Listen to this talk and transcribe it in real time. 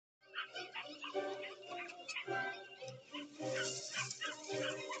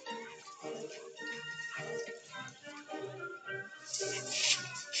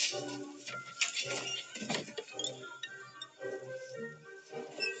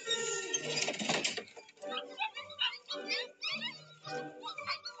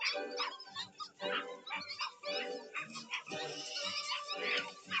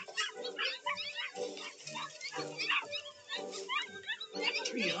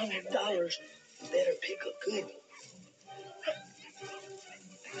$100. You better pick a good one.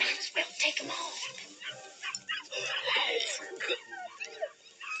 Might as well take them all. That's good.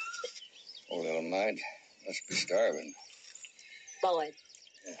 Oh, little mite. Must be starving. Boyd,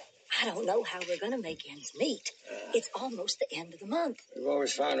 I don't know how we're going to make ends meet. It's almost the end of the month. We've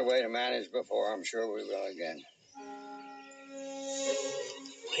always found a way to manage before. I'm sure we will again.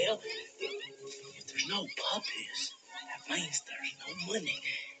 Well, if there's no puppies, that means there's no money.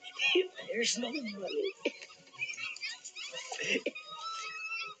 If there's no money.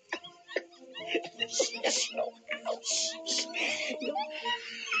 No house. No.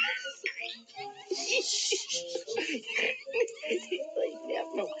 They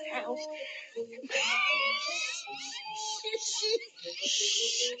have no house.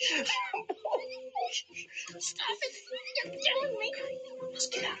 Stop it. You're killing me. Let's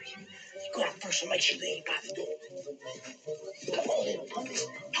get out of here. You go out first and make sure they ain't by the door. Come on, little puppy.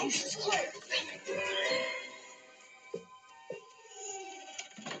 Coast is clear.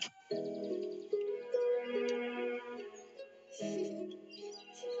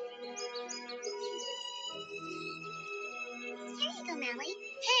 Here you go, Melly.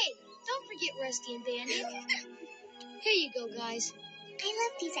 Hey, don't forget Rusty and Bandit. Here you go, guys. I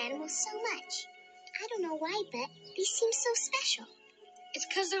love these animals so much. I don't know why, but they seem so special. It's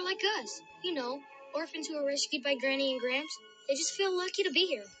because they're like us. You know, orphans who were rescued by Granny and Gramps. They just feel lucky to be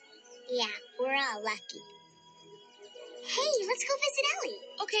here. Yeah, we're all lucky. Hey, let's go visit Ellie.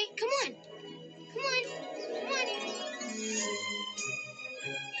 Okay, come on. Come on. Come on.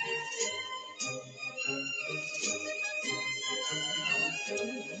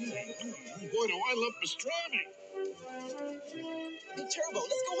 Boy, do I love pastrami. Hey, Turbo,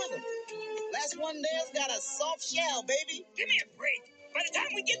 let's go with him. Last one there's got a soft shell, baby. Give me a break. By the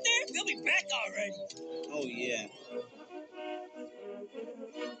time we get there, they'll be back already. Oh, yeah.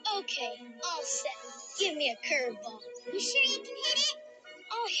 Okay, all set. Give me a curveball. You sure you can hit it?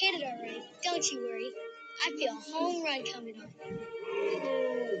 I'll hit it all right. Don't you worry. I feel a home run coming on.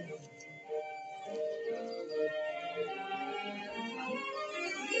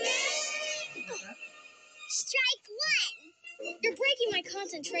 Strike one. You're breaking my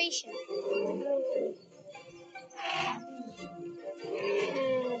concentration.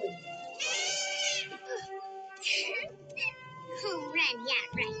 Home run, yeah,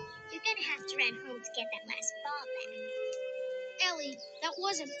 right. You're gonna have to run home to get that last ball back. Ellie, that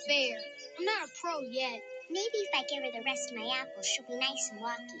wasn't fair. I'm not a pro yet. Maybe if I give her the rest of my apples, she'll be nice and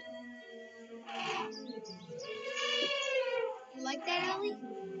walky. You like that, Ellie?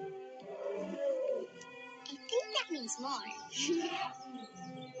 I think that means more.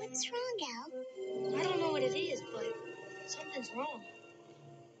 What's wrong, El? I don't know what it is, but something's wrong.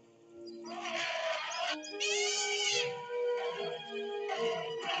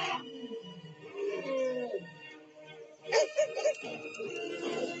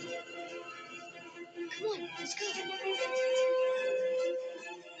 Come on, let's go.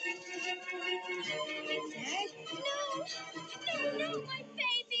 Dad? No, my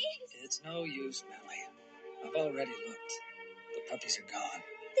baby. It's no use, Melly. I've already looked. The puppies are gone.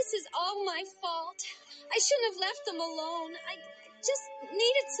 This is all my fault. I shouldn't have left them alone. I just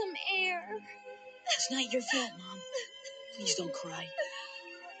needed some air. It's not your fault, Mom. Please don't cry.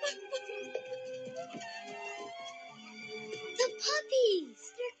 The puppies!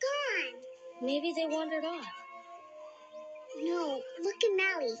 They're gone. Maybe they wandered off. No, look at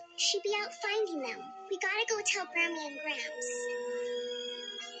Melly. She'd be out finding them. We gotta go tell Grammy and Gramps.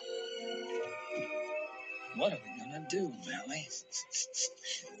 What are we gonna do, Melly?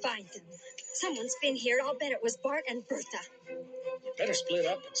 Find them. Someone's been here. I'll bet it was Bart and Bertha. You better split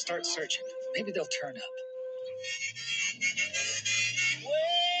up and start searching. Maybe they'll turn up.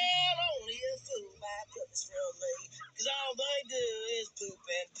 Well, only a fool buy puppies from me, 'cause all they do is poop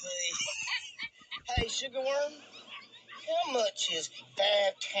and pee. Hey, Sugarworm, how much is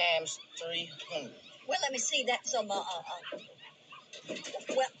 5 times 300? Well, let me see. That's well,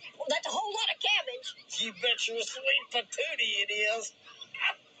 that's a whole lot of cabbage. You bet you're a sweet patootie it is.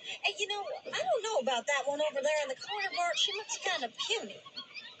 Hey, you know, I don't know about that one over there in the corner, Bart. She looks kind of puny.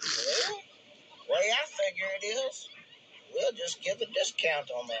 Well, way I figure it is, we'll just give a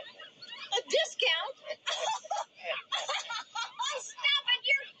discount on that one. A discount? Stop it,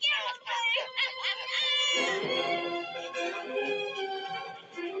 you're killing me.